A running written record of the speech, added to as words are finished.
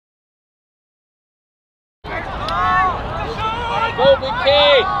Good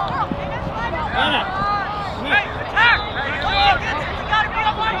Kate. Anna. Hey, attack! We gotta be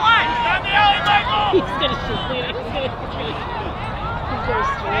on one line. Down the alley, Michael. He's gonna shoot it. He's gonna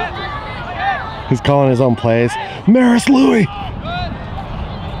straight. He's calling his own plays. Maris Louis.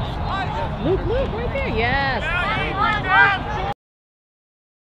 Luke, right there. Yes.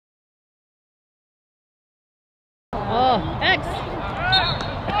 Oh, X.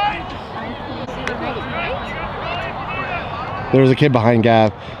 There was a kid behind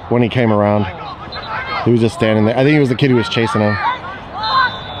Gav when he came around. He was just standing there. I think it was the kid who was chasing him.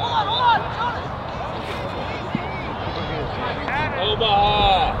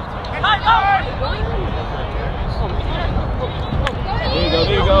 There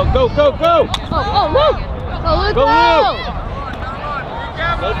you go. Go. Oh, Luke. Oh, Luke. Go,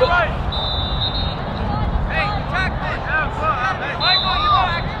 Luke. Hey, attack this. Michael, you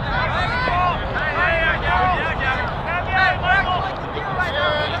back. Hey, Michael. You're right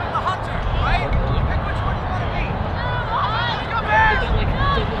now. You're the hunter, right? Pick which one you want to be. Come back.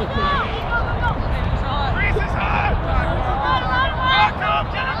 Freeze is hot. Rock up.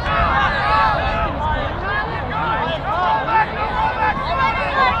 Get him down.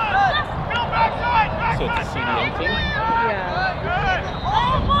 So it's a CDM team? Yeah.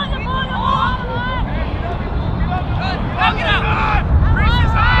 Knock it out! Freeze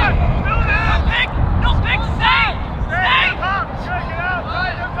is hot! No pick! Stay! Stay! Check it out!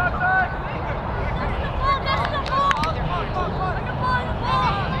 Right, it's outside! Look at time!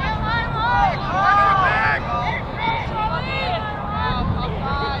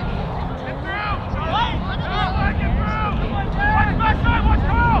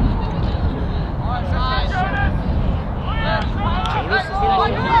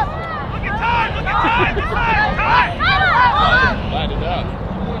 Line it up.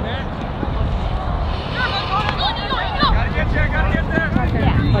 Gotta get there!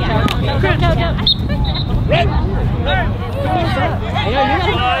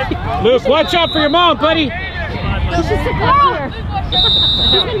 Luke, watch out for your mom, buddy. He's just a here.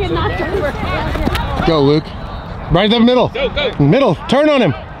 He's gonna get knocked over. Go, Luke. Right in the middle. Go. Middle. Turn on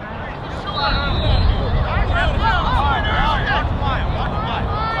him.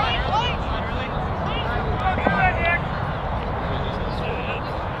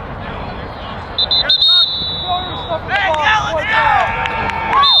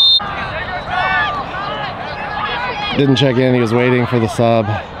 Didn't check in. He was waiting for the sub.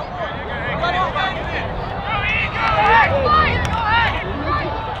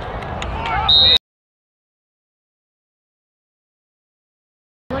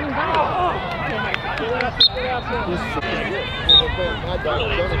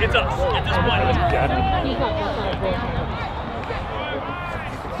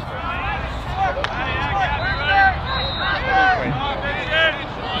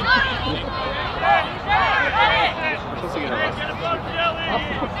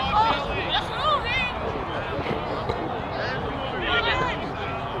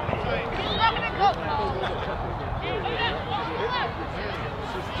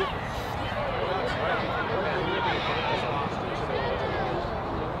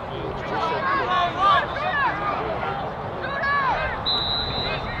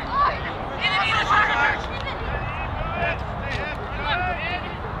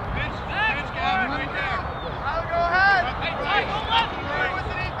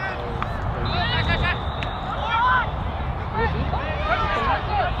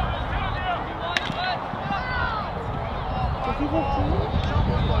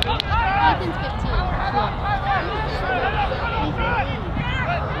 It's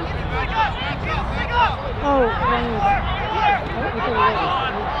us at this point.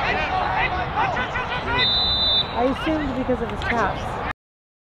 I assumed because of his caps.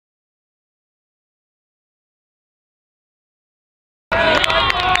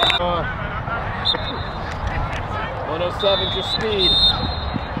 On. 107's your speed.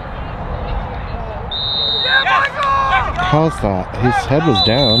 How's that? His head was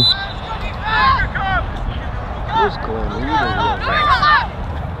down. Where's Glenn?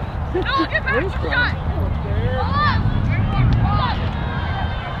 Where's Glenn?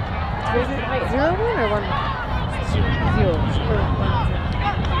 Was it 0-1 or 1-1? 0.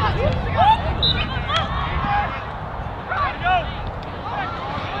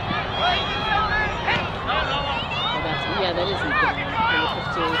 Yeah, that isn't good.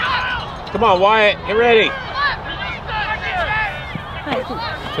 Come on, Wyatt, get ready.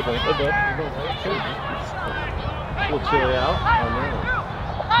 We'll chill it out.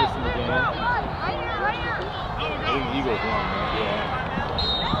 Listen to the game. I think the Eagles won, man. Yeah.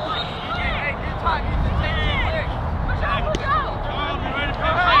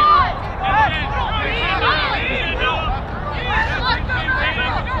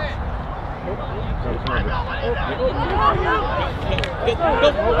 Go, get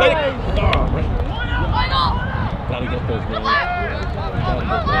it. Oh, right. Gotta get those guys. Gotta get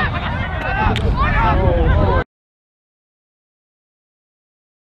those.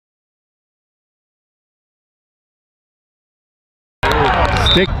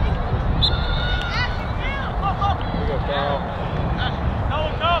 Stick.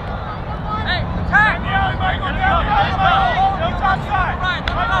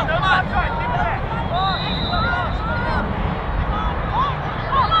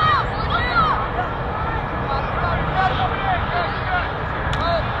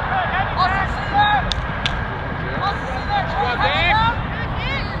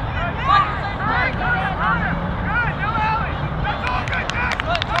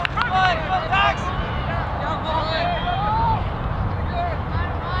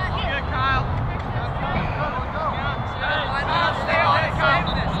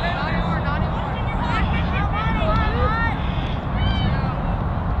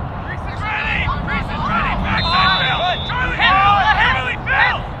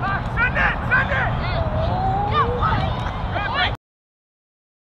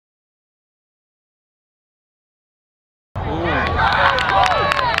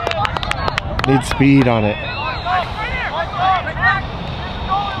 Need speed on it.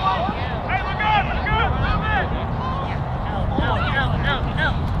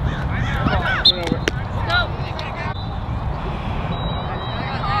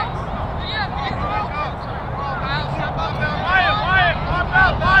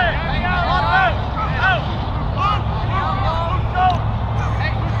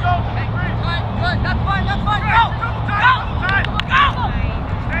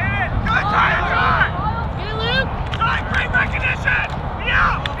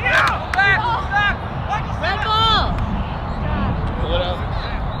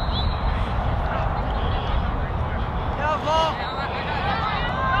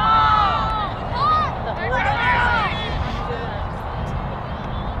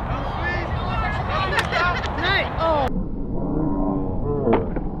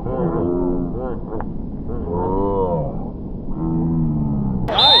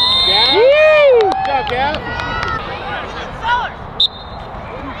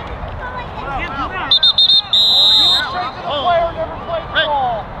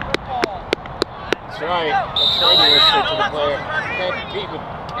 That's right. That's right. He was straight to the player. Can't compete with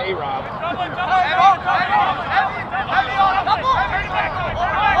A-Rob.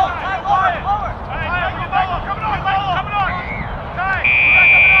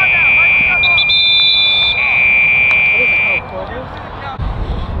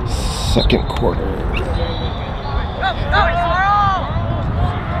 Second quarter.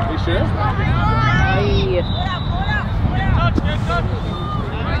 You sure?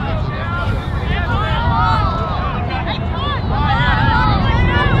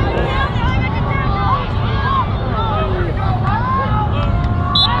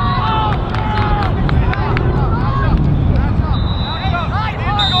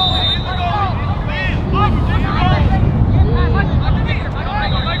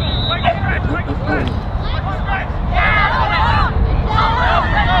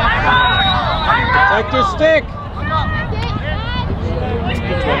 Protect your stick. That's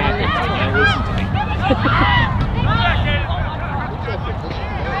what happens when I listen to me.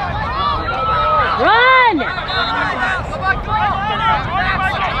 Run!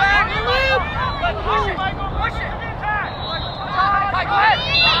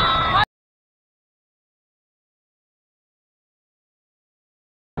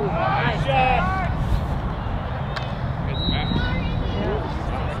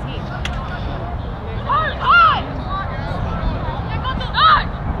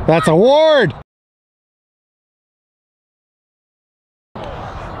 That's a Ward.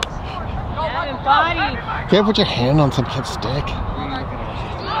 Can't put your hand on some kid's stick.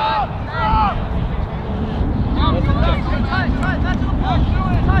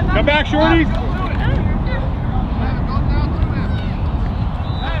 Come back, shorties.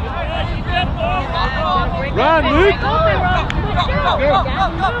 Run, Luke.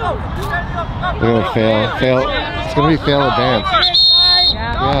 We're gonna fail. It's gonna be fail advance.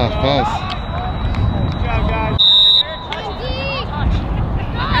 Yeah, fast.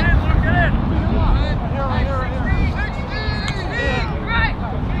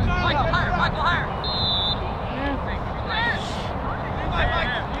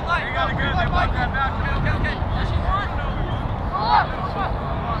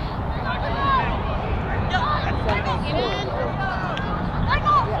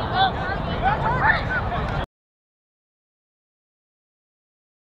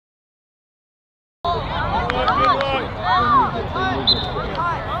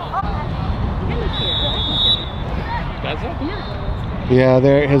 Yeah,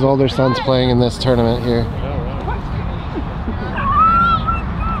 his older son's playing in this tournament here.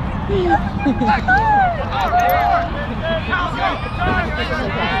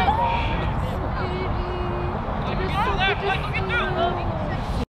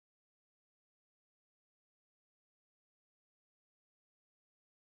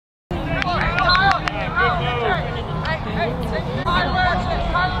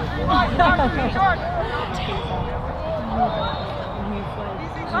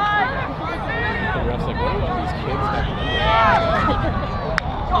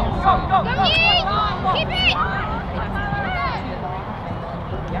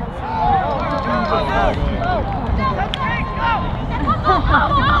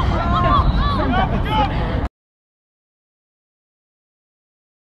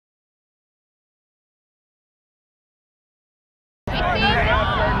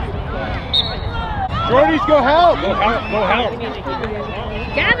 Jordy's go help! Go help!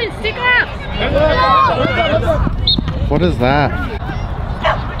 Gavin, stick up! What is that?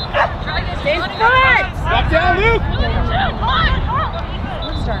 Stay front! Stop down, Luke!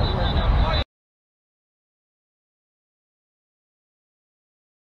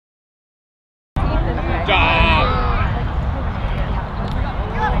 Job!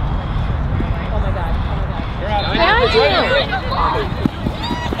 Behind you!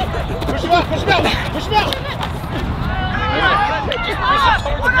 Push him out! Push him out! Push him out!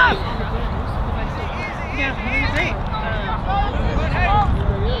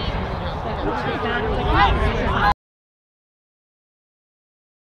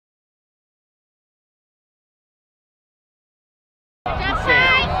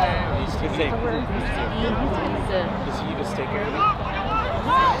 Is he the sticker?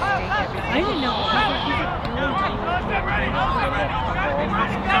 I didn't know.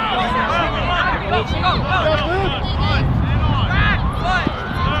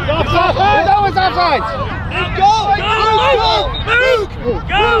 Offside! That was offside! Go!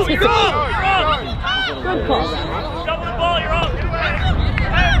 Go! You're off! Good call. Double the ball, you're off!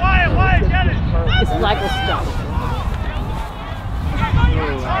 Hey, Wyatt, get it! This flag will stop.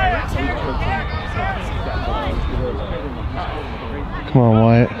 Come on,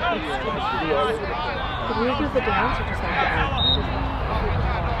 Wyatt. Did we do the dance or just have to act?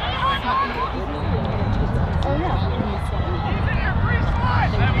 Oh, yeah.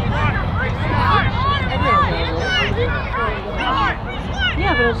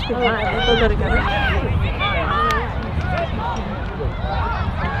 Yeah, but it'll just be fine. They'll go together.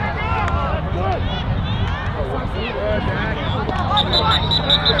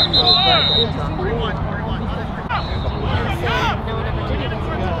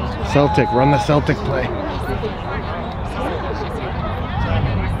 Celtic, run the Celtic play. I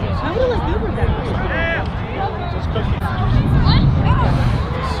would like you were there.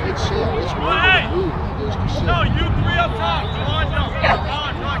 Hey! No, you three up top. Come on, no. Come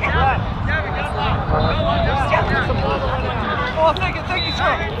on, Kevin, go up. Oh, thank you,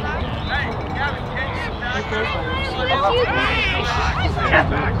 sir. Hey, Kevin,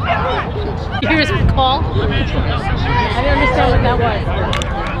 You hear his call? I didn't understand what that was.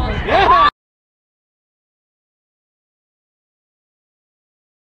 Yeah!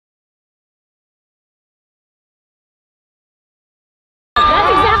 That's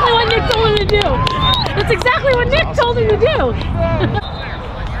exactly what Nick told him to do. That's exactly what Nick told him to do.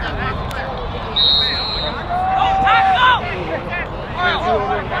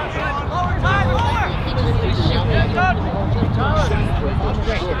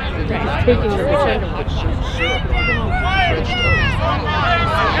 Taking the return.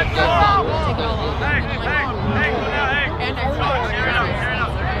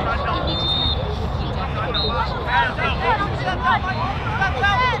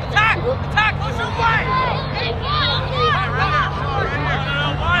 Attack, push your way!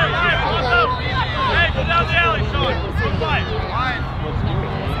 Hey, go down the alley, Sean.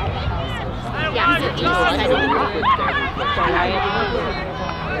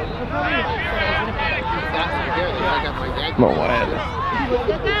 No, Wyatt.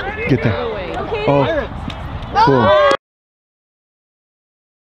 Get that. Oh, cool.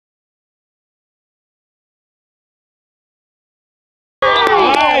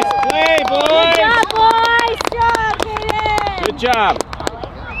 Nice play, boys! Good job, boys! Good job.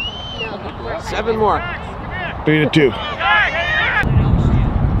 7 more. 3-2.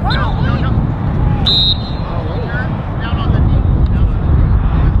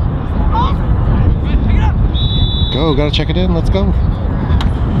 Go, gotta check it in. Let's go.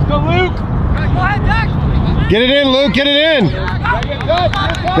 Let's go, Luke! Go ahead, Dak! Get it in, Luke. Get it in.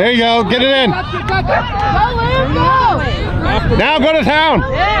 There you go. Get it in. Go, Luke, go! Now go to town.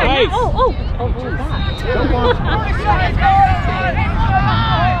 Nice. Oh,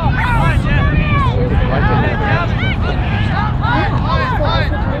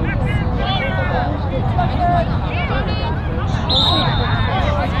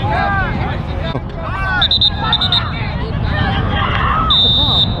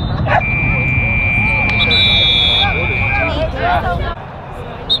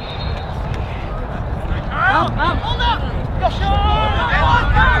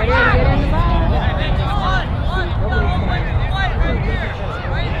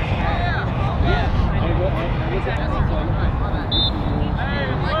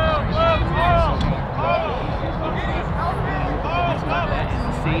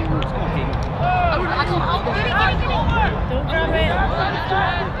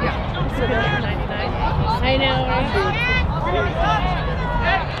 I know, right?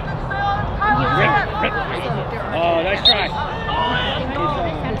 Oh, nice try.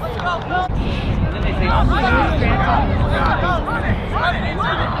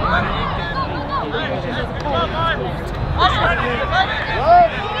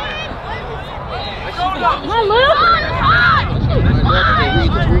 Come on, Luke!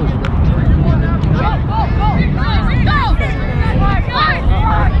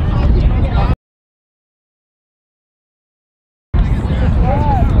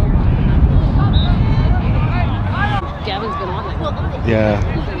 Gavin's been on it. Yeah.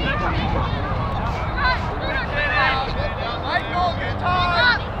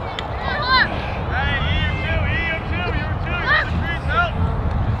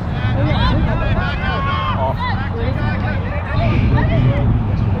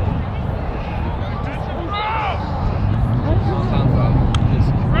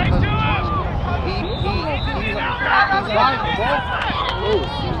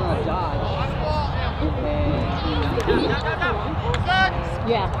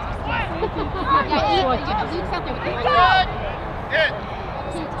 Yeah.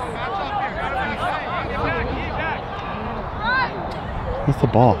 What's the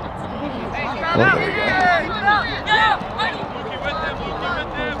ball? Oh, there we go.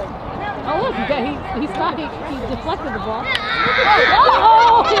 Oh, look, he deflected the ball.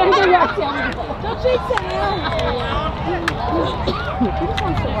 Don't shake Sam. He just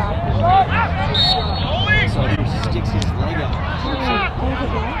wants to laugh. So he sticks his leg out.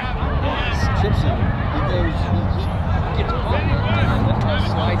 Trips him. He goes, he gets caught.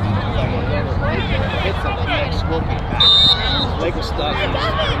 Slides into the leg. Hits him. He's scorpion. His leg was stuck and it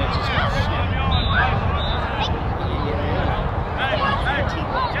just snapped.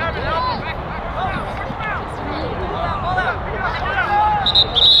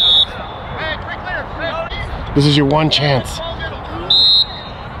 This is your one chance.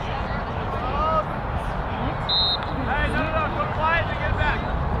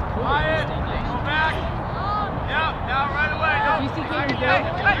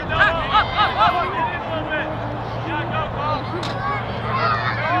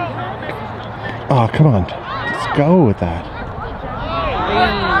 Oh, come on. Let's go with that.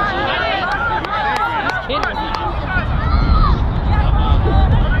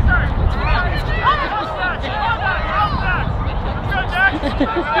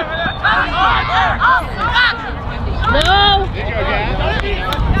 No!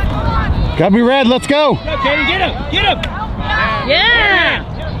 Gotta be red. Let's go. Go, Katie, get him! Get him! Yeah!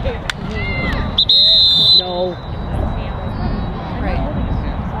 No.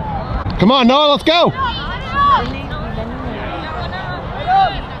 Come on, Noah. Let's go.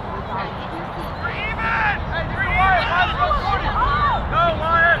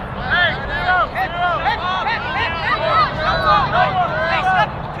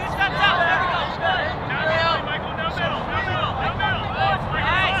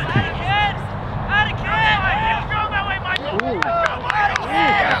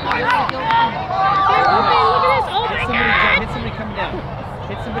 Hit somebody coming down.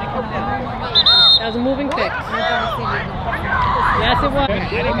 Hit somebody coming down. That was a moving fix. Yes, it was.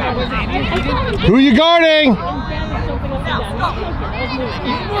 Who are you guarding?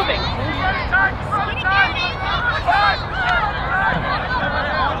 He's moving.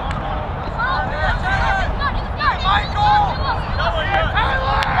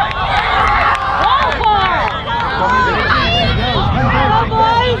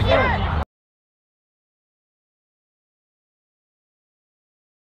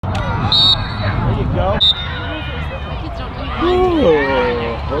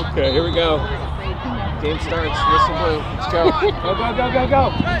 Okay, here we go. Game starts. Whistle blue. Let's go. Go, go, go, go, go.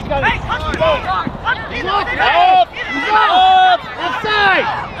 He's got it. He's up! He's up! Offside!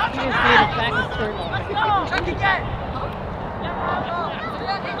 He just made his back is turned. Check again.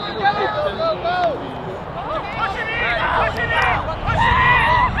 Push it in! Push it in! Push it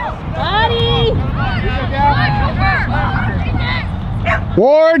in! Buddy!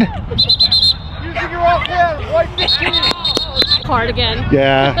 Ward! Using your off hand. White 15. Hard again.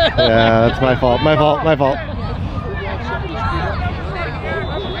 Yeah, yeah, that's my fault. My fault. My fault.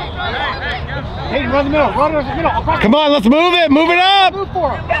 Hey, run the middle. Run the middle. Across. Come on, let's move it. Move it up. Move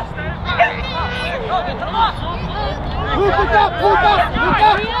for him. Move it up. Move up. Move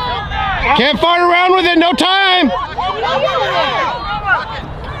up. Can't fart around with it. No time.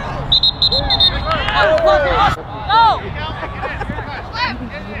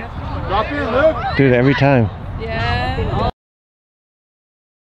 Drop your Luke. Dude, every time. Yeah.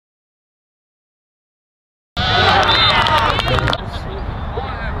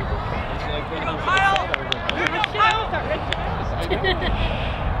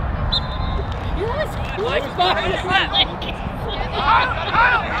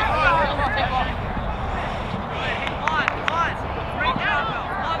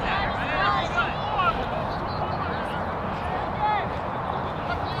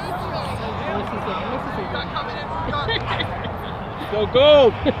 Go,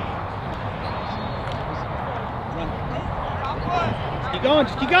 go. Just keep going.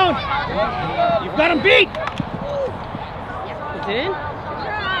 Just keep going. You've got him beat. Is it in?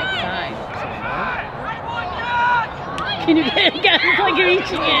 Side. Can you get it? It's like you're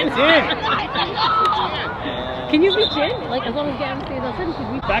reaching in. It's in. Can you reach in? Like, as long as Gavin stays outside, you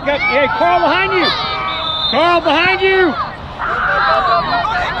can reach. Back up. Hey, Carl behind you. Carl behind you.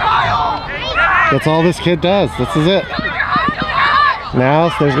 That's all this kid does. This is it. Now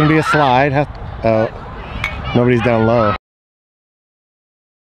there's going to be a slide. Oh, nobody's down low.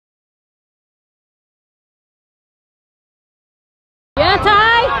 Yeah,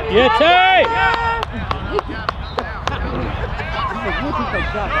 Ty! Yeah, Tay.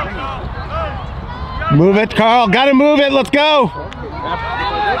 Move it, Carl. Got to move it. Let's go.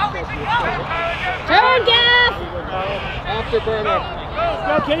 Turn, Gav! Afterburner.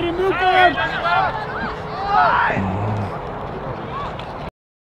 Go, Katie. Move for him.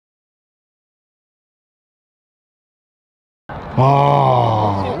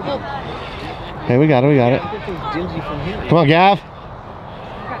 Oh. Hey, we got it. We got it. Come on, Gav.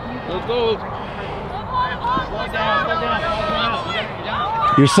 Go, go.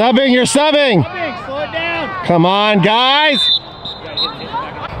 You're subbing. You're subbing. Slow it down. Come on, guys.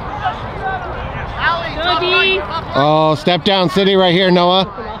 Go, D! Oh, step down city right here, Noah.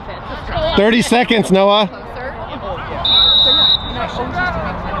 30 seconds, Noah.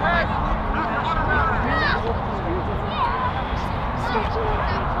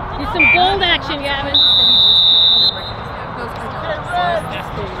 Need some gold action, Gavin.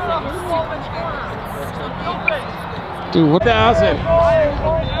 Dude, what? 1,000.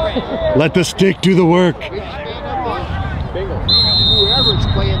 Let the stick do the work. Whoever's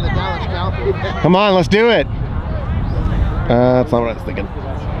playing the Dallas Cowboys. Come on, let's do it. That's not what I was thinking.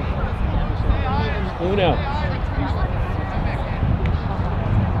 Uno.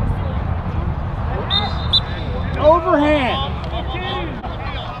 Overhand.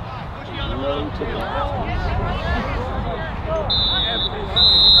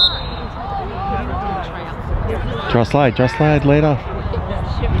 Draw slide, lay it off.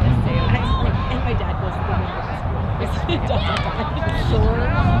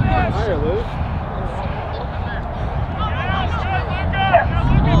 Higher, Luke.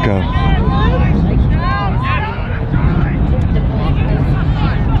 Go.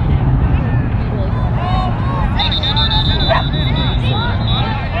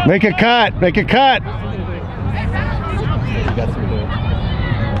 Make a cut, make a cut.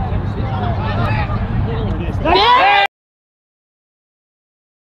 Yeah!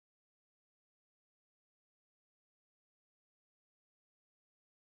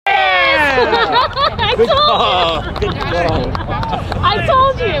 I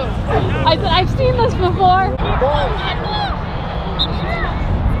told you. I've seen this before.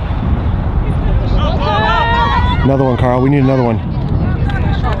 Another one, Carl. We need another one.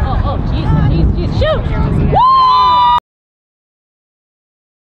 Oh, jeez. Shoot!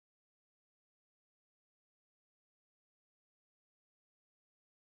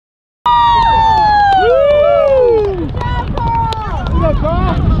 Woo! Gotta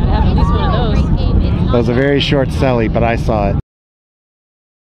have at least one of those. That was a very short celly, but I saw it.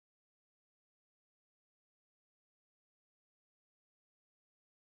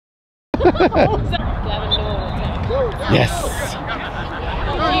 Yes.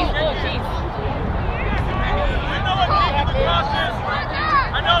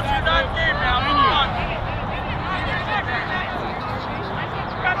 I know she's on game now.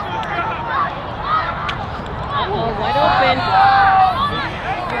 Wide open.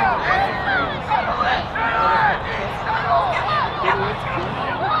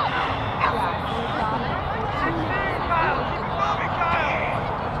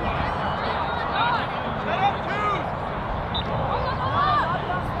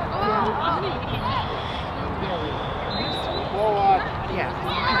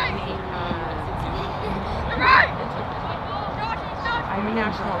 I'm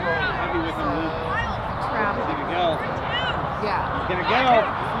national role. Travel. Gonna go. Yeah. Gonna go.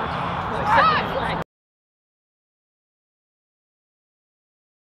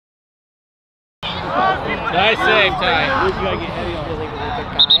 Nice save, Ty. You gotta get heavy on Really, really good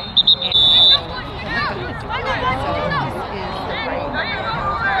guy.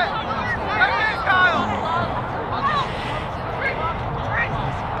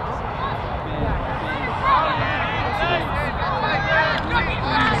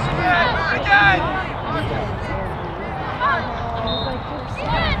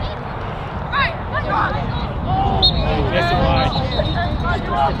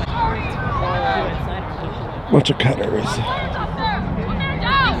 Bunch of cutters.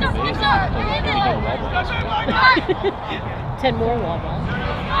 10 more wall balls.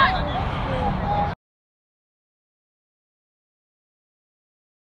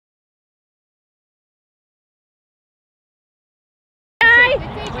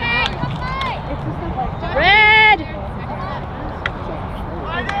 Red!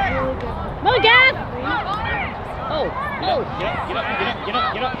 Mulligan! Oh, no. Get up, get up, get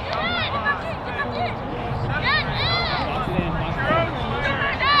up, get up.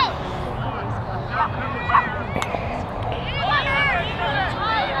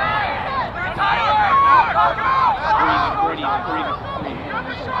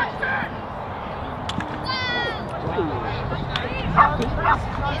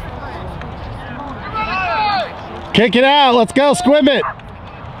 Kick it out. Let's go. Squib it.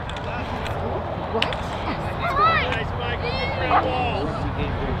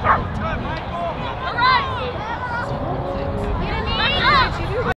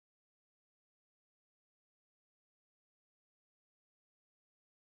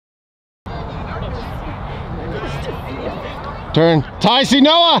 Turn. Tycee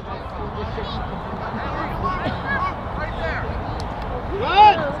Noah.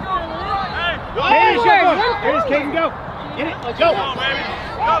 Here's Caden, go. Get it. Let's go. Go,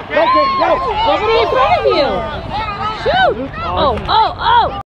 Caden, go. Look at it in front of you. Shoot! Oh, oh,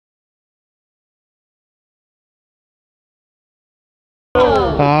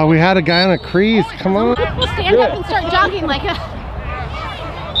 oh! We had a guy on a crease. Come on. Stand up and start jogging like a...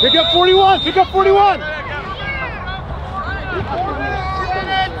 Pick up 41. Pick up 41.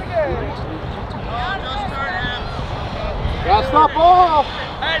 Gotta stop ball.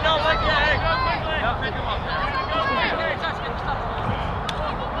 Hey, no, like that. Hey, go quickly. Pick him up.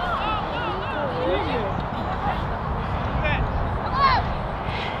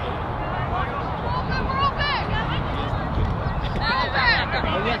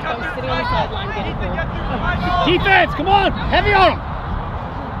 Defense, come on. Heavy on him.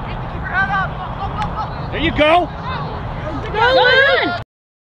 There you go. Go on!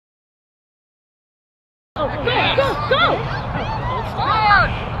 Go, go, go!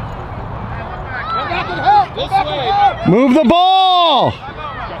 Move the ball.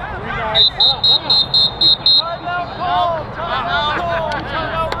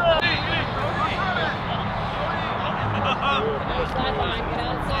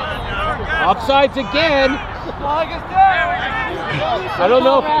 Offsides again. I don't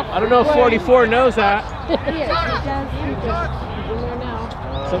know if 44 knows that.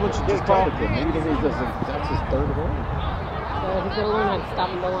 Someone should just call it. Maybe that's his third of all. He's gonna learn how to stop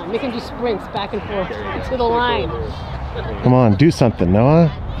and go on. Make him do sprints back and forth to the line. Come on, do something,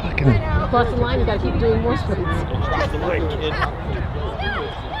 Noah. Fucking. Across the line, you gotta keep doing more sprints. Across the line, kid.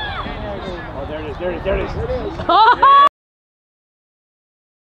 Oh, there it is, there it is, there it is.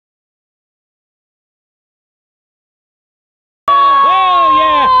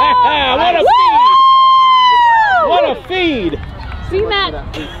 What a feed! See, Matt?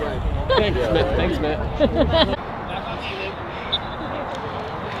 Thanks, Matt. Thanks, Matt.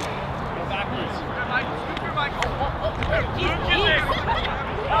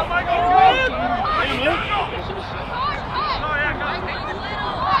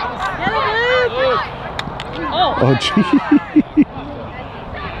 Oh, Oh, gee.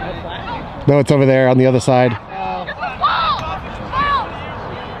 No, it's over there on the other side.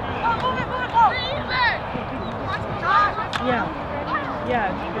 Yeah.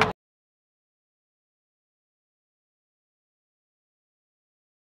 Yeah.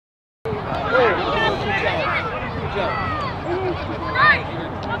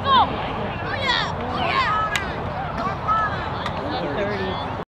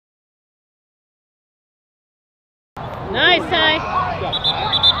 Nice, Ty.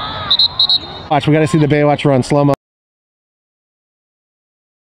 Watch, we gotta see the Baywatch run slow-mo.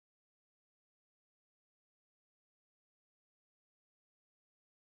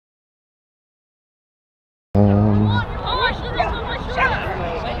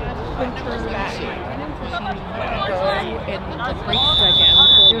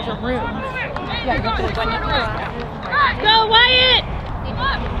 There's a room. Go, Wyatt!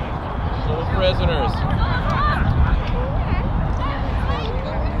 Little prisoners.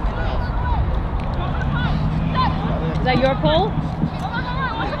 Is that your pole?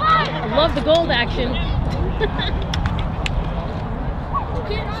 I love the gold action.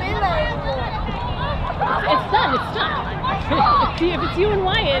 It's done, it's stuck. If it's you and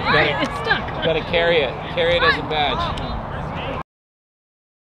Wyatt, it's stuck. Gotta carry it. Carry it as a badge.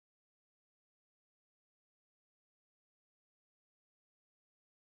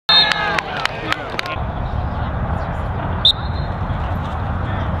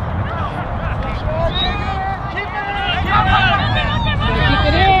 Keep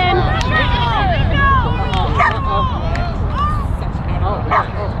it in.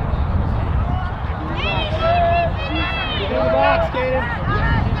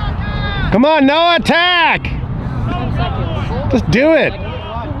 Come on, no attack! Just do it!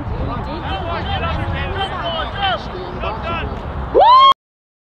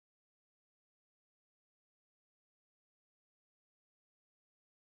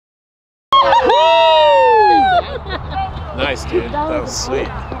 Nice, dude. That was sweet.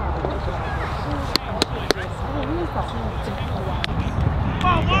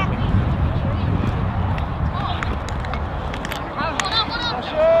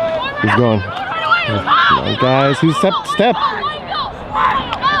 He's going. Come on, guys. Who's step? Oh,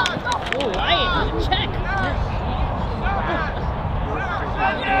 Wyatt, check.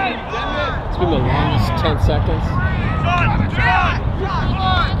 It's been the longest 10 seconds.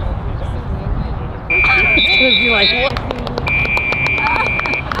 It's gonna be like, what?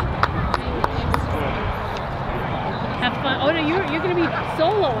 Have fun. Oh no, you're gonna be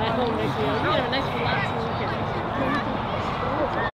solo at home next year. You're gonna have a nice relaxing